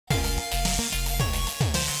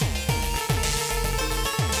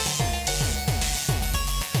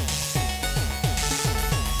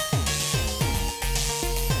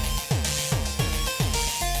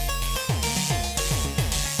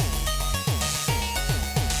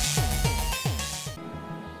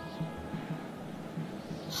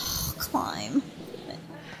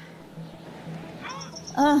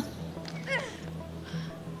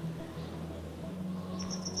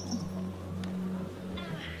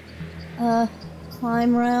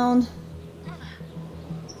Climb round.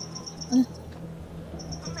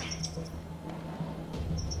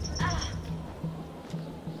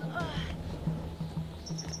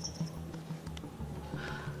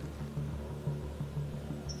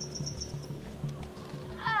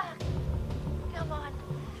 Come on.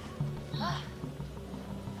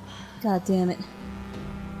 God damn it.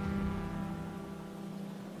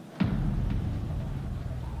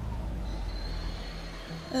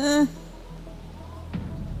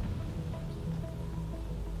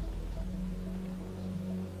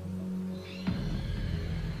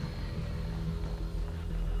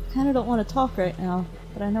 Kinda don't want to talk right now,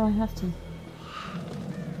 but I know I have to.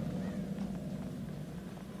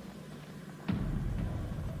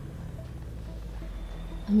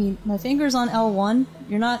 I mean, my finger's on L1.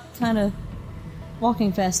 You're not kinda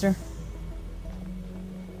walking faster.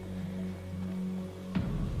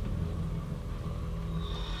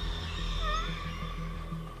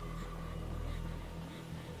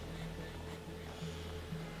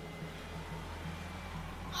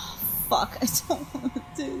 Fuck, I don't want to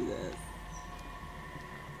do this.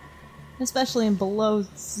 Especially in below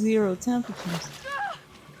zero temperatures.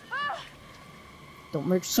 Don't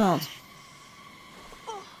make sounds.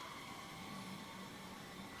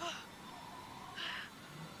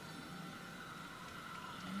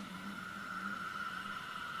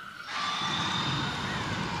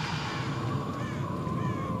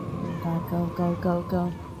 Go, go, go,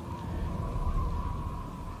 go.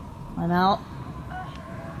 I'm out.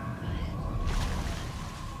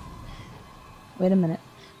 Wait a minute.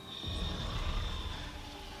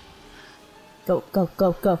 Go, go,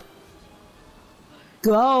 go, go.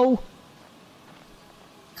 Go!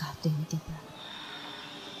 God damn it, get that.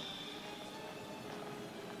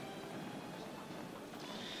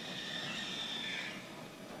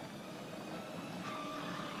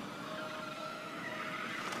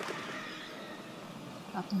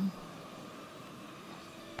 God damn it.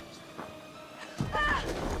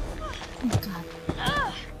 Oh god.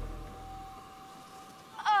 Oh.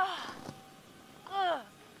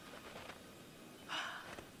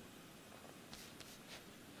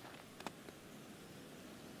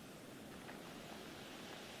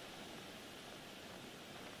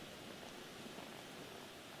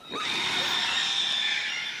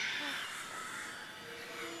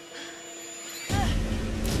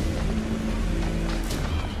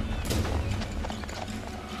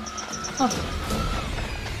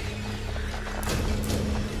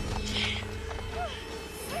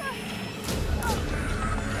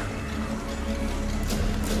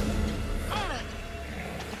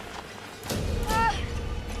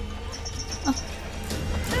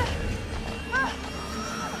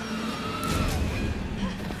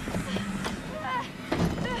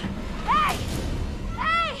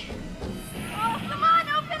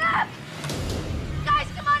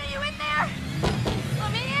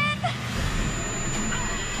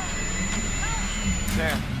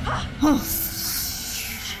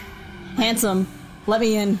 Handsome, let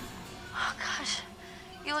me in. Oh gosh,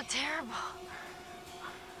 you look terrible.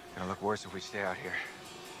 It'll look worse if we stay out here.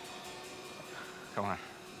 Come on.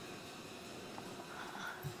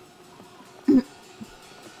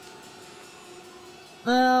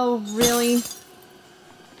 Oh, really?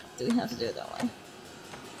 Do we have to do it that way?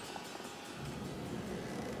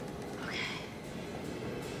 Okay.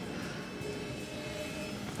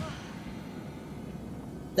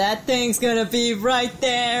 That thing's gonna be right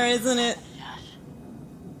there, isn't it?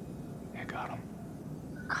 I got him.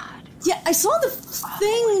 God. Yeah, I saw the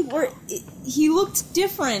thing where he looked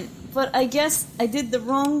different, but I guess I did the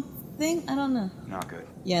wrong thing? I don't know. Not good.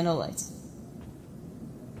 Yeah, no lights.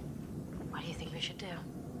 What do you think we should do?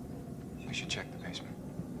 We should check the basement.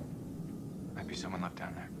 Might be someone left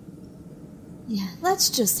down there. Yeah, let's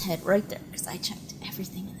just head right there, because I checked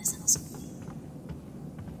everything in this house.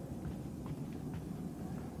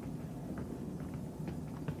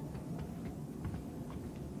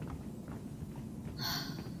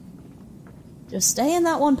 Just stay in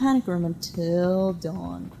that one panic room until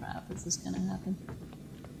dawn. Crap, is this gonna happen?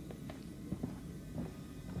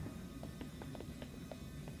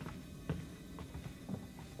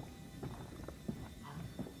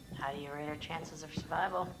 How do you rate our chances of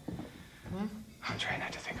survival? Hmm? I'm trying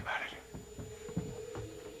not to think about it.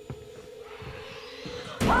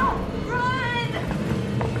 Oh, run!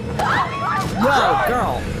 Yo,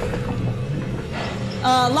 girl!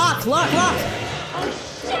 Lock! Oh,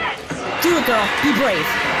 shit! Do it, girl. Be brave.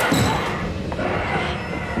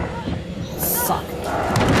 Fuck.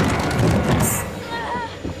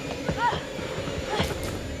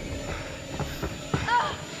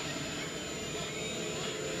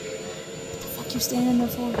 you standing there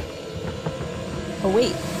for? Oh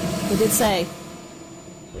wait, they did say.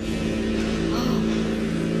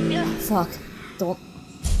 Fuck. Don't.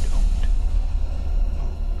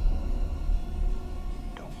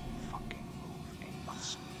 Don't fucking move a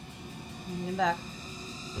muscle. I'm getting back.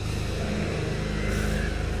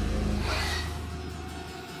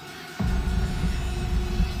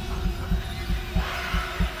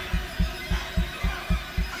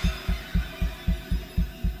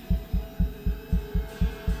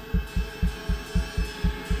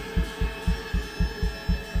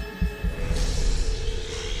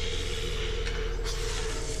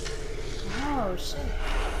 Oh shit.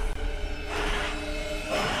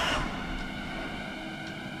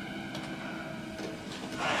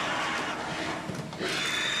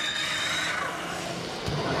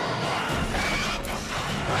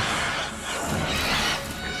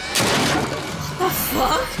 What the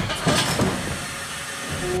fuck?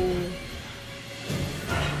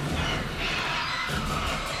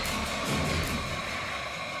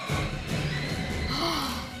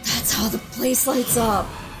 That's how the place lights up.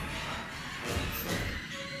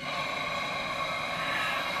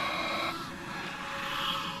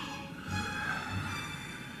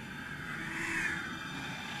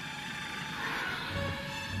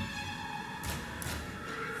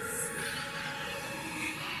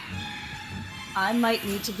 I might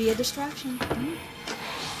need to be a distraction.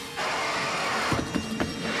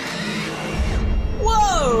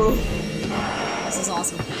 Whoa! This is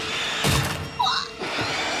awesome.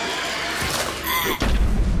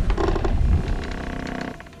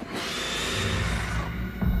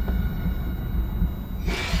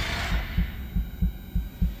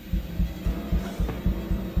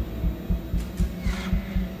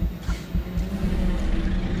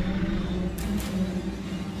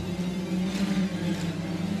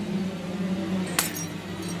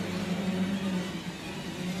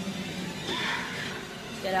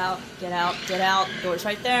 Get out, get out, get out. Door's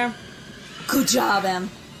right there. Good job, Em.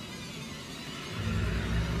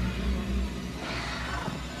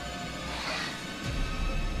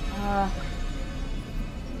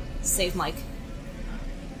 Save Mike.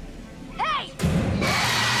 Hey!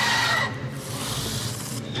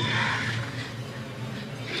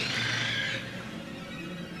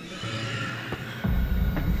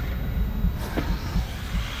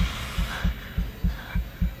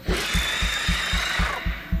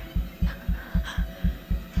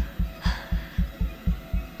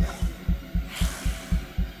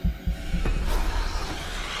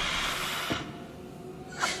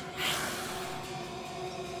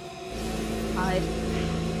 Hide.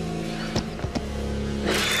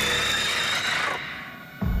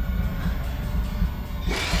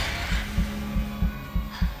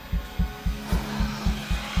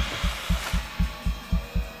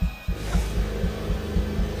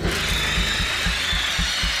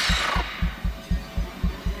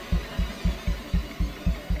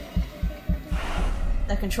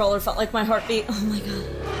 That controller felt like my heartbeat. Oh my god.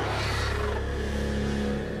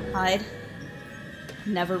 Hide.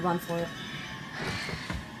 Never run for it.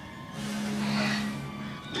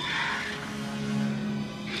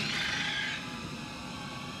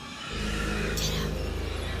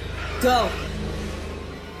 Go!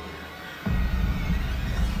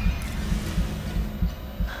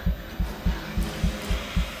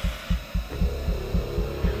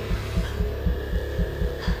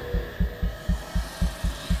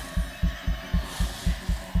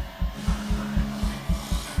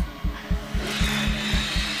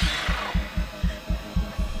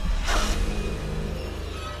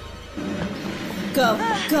 Go,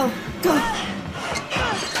 go, go!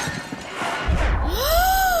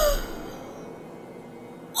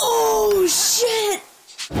 Oh shit!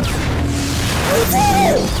 We did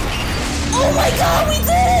it! Oh my god, we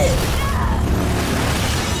did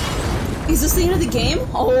it! Is this the end of the game?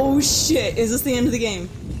 Oh shit, is this the end of the game?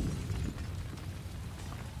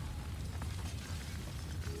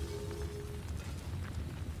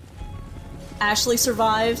 Ashley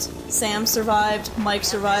survived, Sam survived, Mike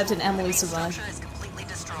survived, and Emily survived.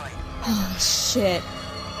 Oh shit.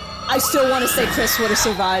 I still want to say Chris would have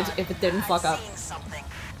survived if it didn't fuck up.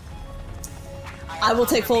 I will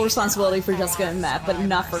take full responsibility for Jessica and Matt, but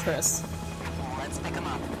not for Chris.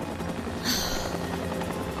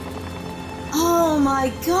 Oh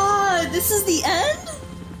my god, this is the end?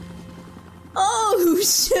 Oh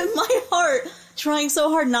shit, my heart! Trying so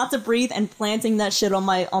hard not to breathe and planting that shit on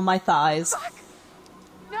my thighs.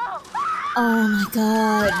 No! Oh my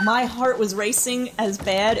god, my heart was racing as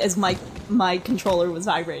bad as my controller was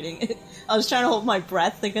vibrating. I was trying to hold my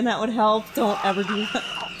breath thinking that would help. Don't ever do that.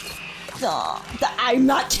 I'm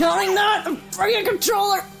not counting that! I'm bringing a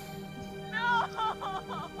controller! No!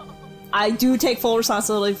 I do take full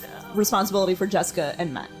responsibility for Jessica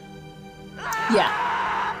and Matt.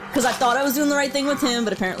 Yeah. Because I thought I was doing the right thing with him,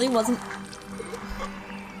 but apparently it wasn't.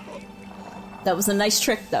 That was a nice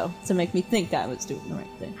trick, though, to make me think I was doing the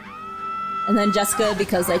right thing. And then Jessica,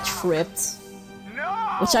 because I tripped.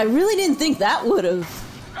 Which I really didn't think that would have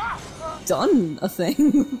done a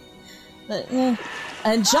thing. But, yeah.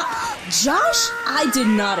 And Josh, I did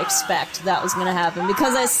not expect that was gonna happen,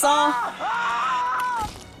 because I saw...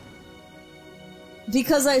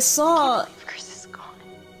 Chris is gone.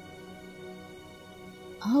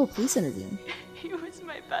 Oh, please interview. He was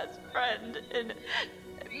my best friend, and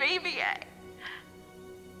maybe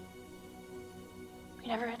we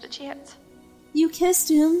never had a chance. You kissed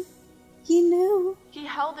him. He knew. He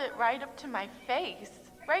held it right up to my face.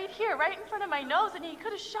 Right here, right in front of my nose, and he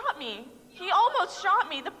could have shot me. He almost shot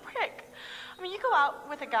me, the prick. I mean, you go out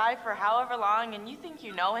with a guy for however long, and you think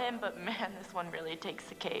you know him, but man, this one really takes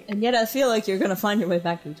the cake. And yet I feel like you're gonna find your way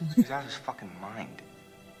back to each other. He's out of his fucking mind.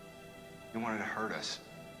 He wanted to hurt us.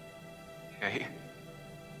 Okay?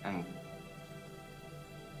 And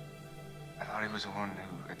I thought he was the one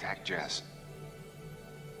who attacked Jess.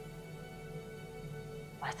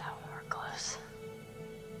 I thought we were close.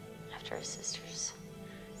 After his sisters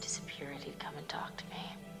disappeared, he'd come and talk to me.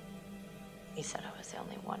 He said I was the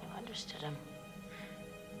only one who understood him.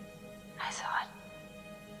 I thought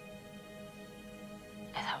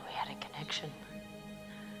we had a connection.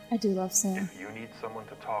 I do love Sam. If you need someone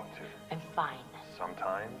to talk to, I'm fine.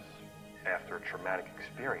 sometimes, after a traumatic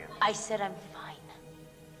experience, I said I'm fine.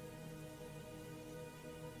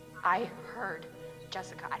 I heard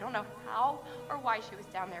Jessica. I don't know how or why she was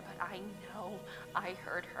down there, but I know I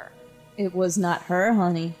heard her. It was not her,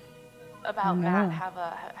 honey. About No. Matt,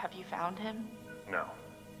 have you found him? no,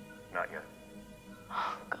 not yet.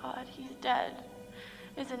 Oh God, he's dead,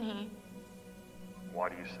 isn't he? Why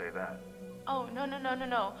do you say that? Oh,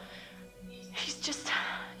 no. He's just,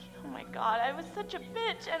 oh my God, I was such a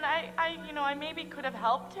bitch, and I maybe could have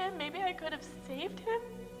helped him. Maybe I could have saved him.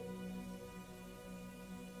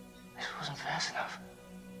 This wasn't fast enough.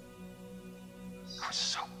 I was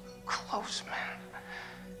so close, man.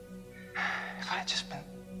 If I had just been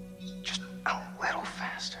a little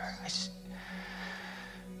faster,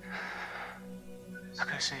 I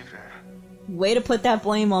could have saved her. Way to put that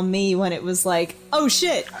blame on me when it was like, oh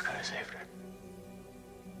shit! I could have saved her.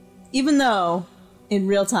 Even though, in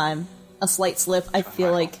real time, a slight slip, I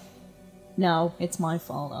feel like, no, it's my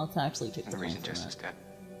fault. I'll actually take the The blame reason for Jess that. is dead.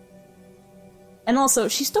 And also,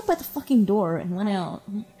 she stood by the fucking door and went out.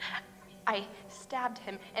 I stabbed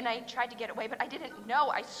him, and I tried to get away, but I didn't know.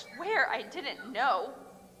 I swear I didn't know.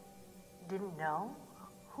 Didn't know?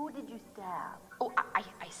 Who did you stab? Oh, I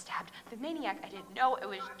stabbed the maniac. I didn't know it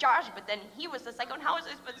was Josh, but then he was the psycho, and how was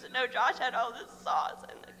I supposed to know Josh had all this sauce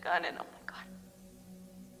and the gun, and oh my God.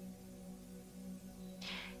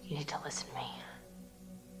 You need to listen to me.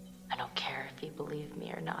 I don't care if you believe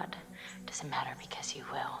me or not. It doesn't matter because you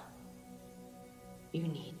will. You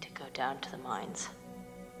need to go down to the mines.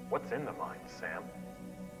 What's in the mine, Sam?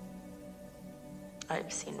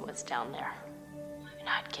 I've seen what's down there, and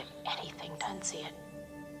I'd give anything to unsee it.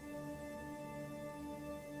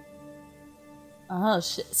 Oh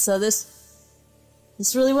shit, so this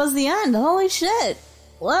really was the end, holy shit!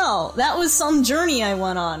 Well, that was some journey I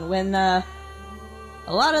went on when, a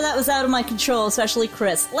lot of that was out of my control, especially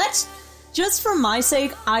Chris. Just for my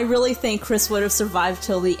sake, I really think Chris would have survived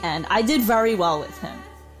till the end. I did very well with him.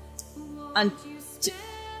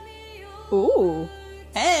 Ooh.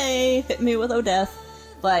 Hey! Hit me with Odeth.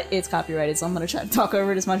 But it's copyrighted, so I'm gonna try to talk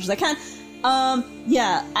over it as much as I can.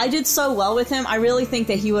 Yeah, I did so well with him, I really think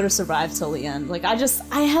that he would have survived till the end. Like, I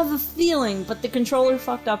have a feeling, but the controller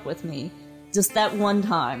fucked up with me. Just that one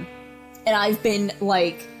time. And I've been,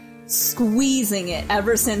 like, squeezing it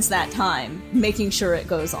ever since that time, making sure it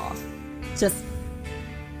goes off. Just,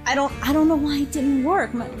 I don't know why it didn't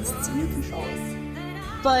work. It's a new controller.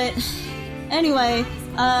 But, anyway,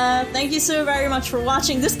 thank you so very much for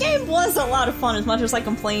watching. This game was a lot of fun, as much as I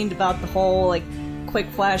complained about the whole, like, quick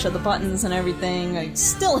flash of the buttons and everything. I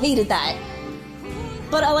still hated that.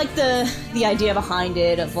 But I like the idea behind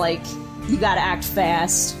it of, like, you gotta act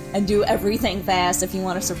fast and do everything fast if you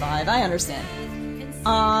want to survive. I understand.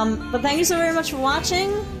 But thank you so very much for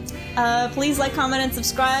watching. Please like, comment, and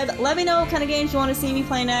subscribe. Let me know what kind of games you want to see me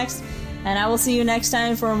play next. And I will see you next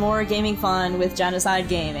time for more gaming fun with JennaCyde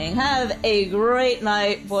Gaming. Have a great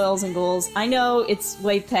night, boils and ghouls. I know it's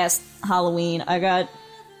way past Halloween. I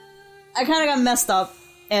kind of got messed up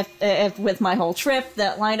if with my whole trip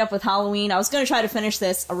that lined up with Halloween. I was going to try to finish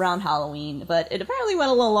this around Halloween, but it apparently went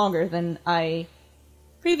a little longer than I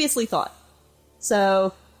previously thought.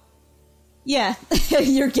 So, yeah,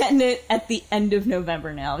 you're getting it at the end of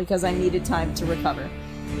November now, because I needed time to recover.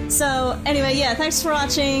 So, anyway, yeah, thanks for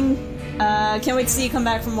watching. Can't wait to see you come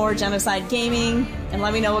back for more JennaCyde gaming, and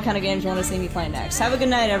let me know what kind of games you want to see me play next. Have a good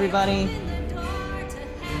night, everybody.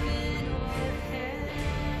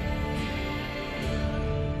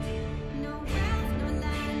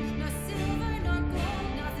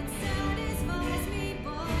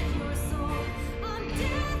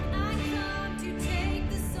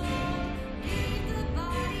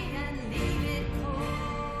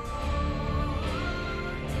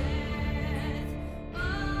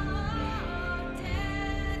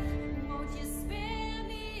 Spare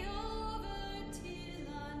me over till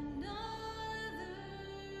I know.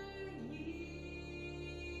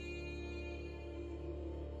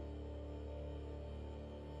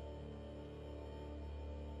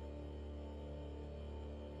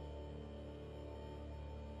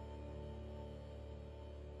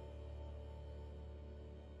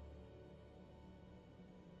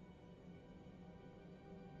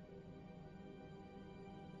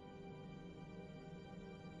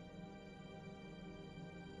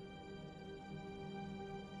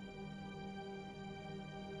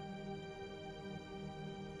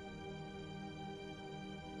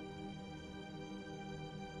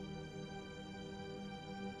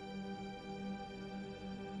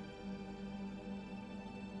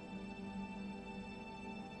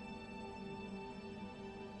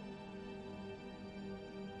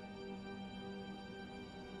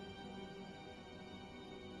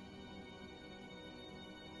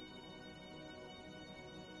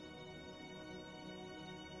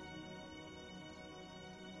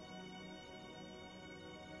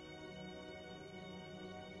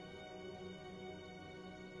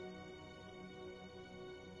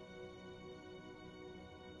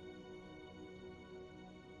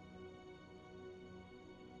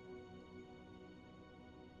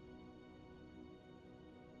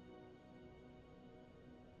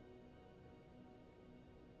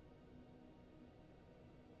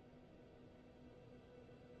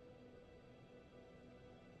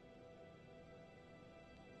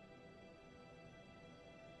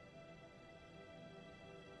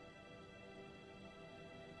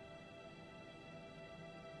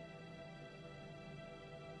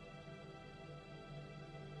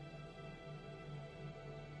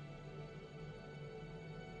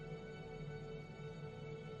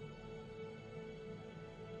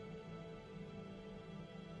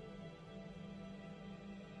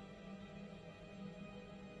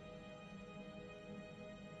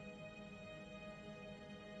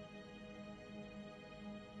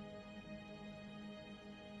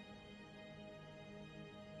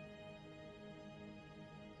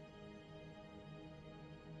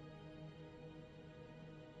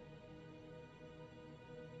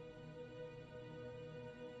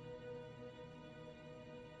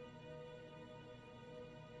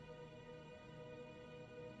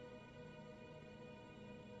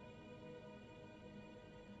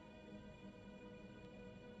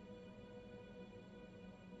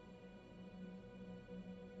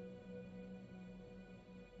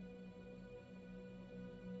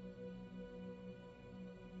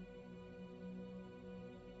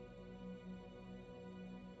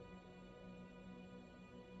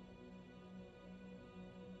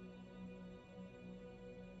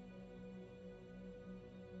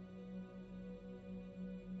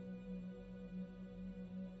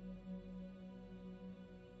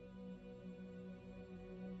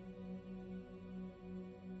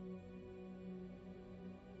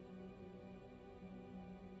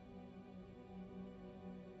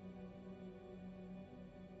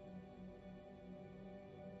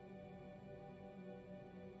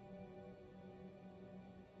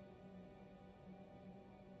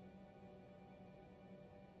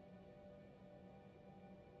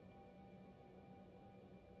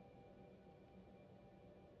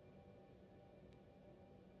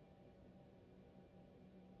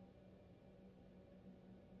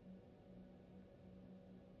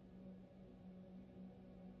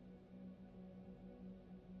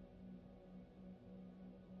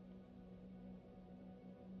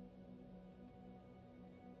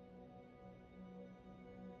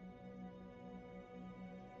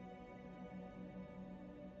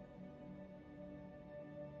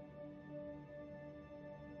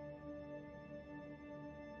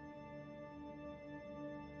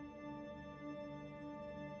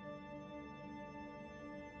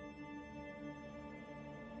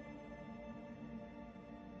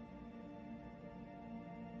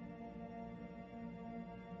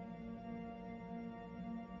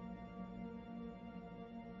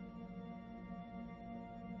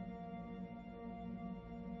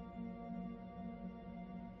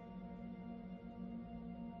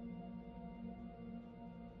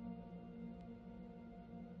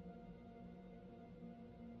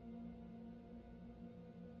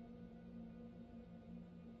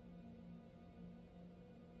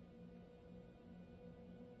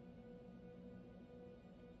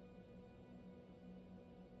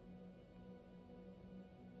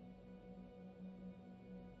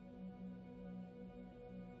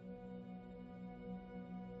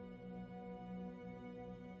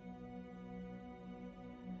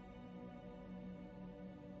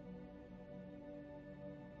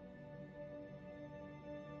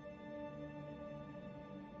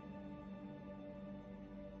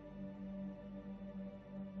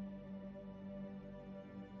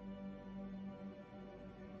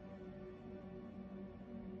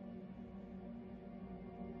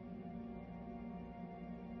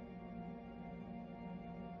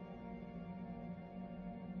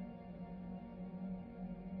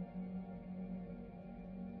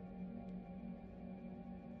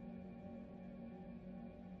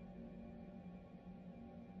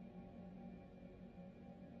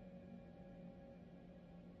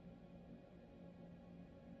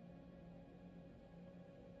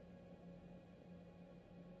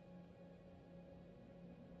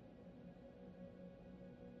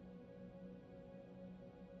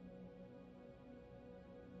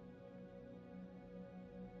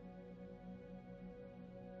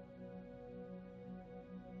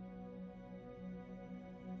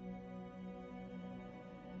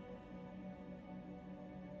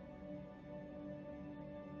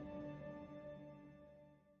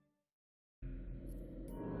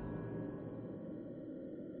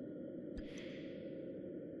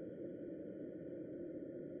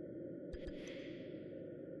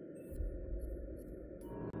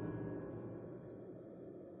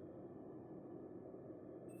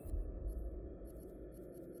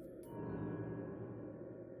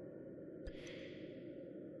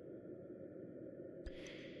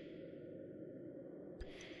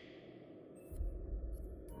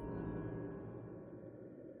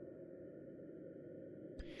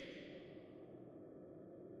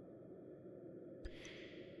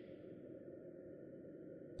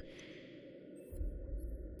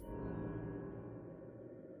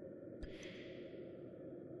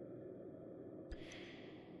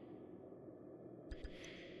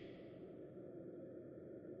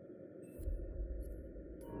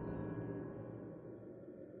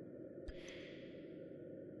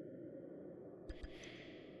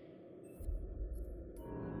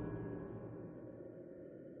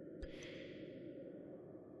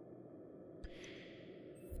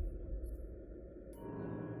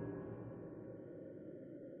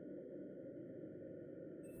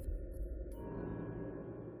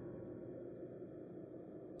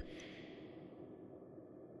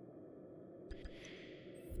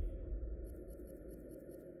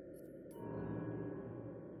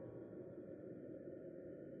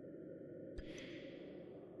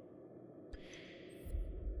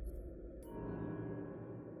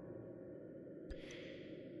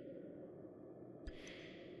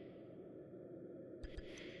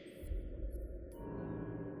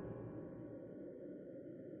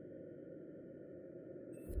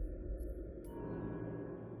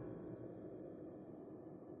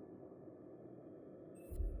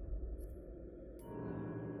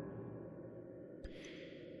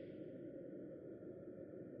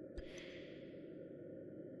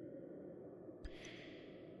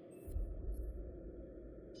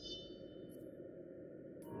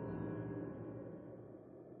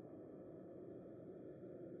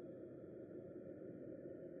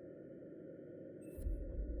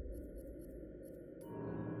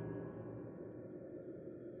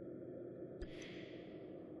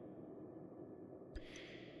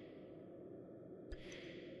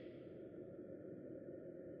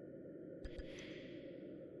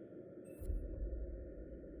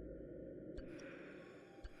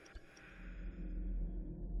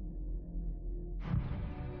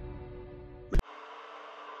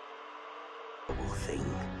 thing,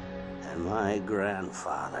 and my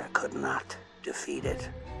grandfather could not defeat it.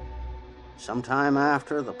 Sometime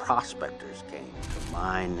after, the prospectors came to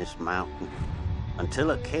mine this mountain,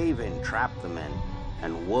 until a cave-in trapped them in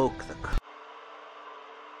and woke the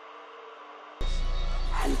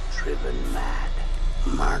and driven mad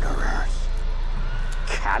murderers,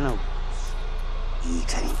 cannibals,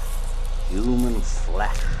 eating human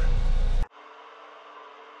flesh,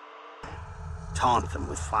 taunt them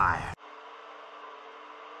with fire.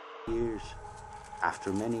 Years,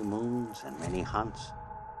 after many moons and many hunts,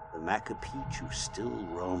 the Machu Picchu still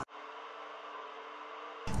roam.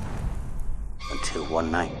 Until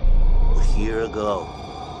one night, a year ago,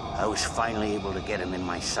 I was finally able to get him in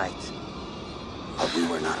my sights. But we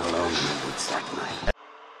were not alone in the woods that night.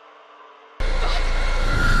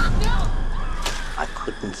 I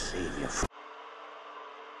couldn't save you from...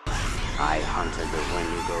 I hunted the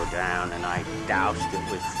Wendigo down and I doused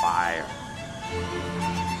it with fire.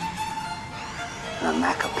 The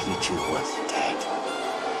Machu Picchu was dead.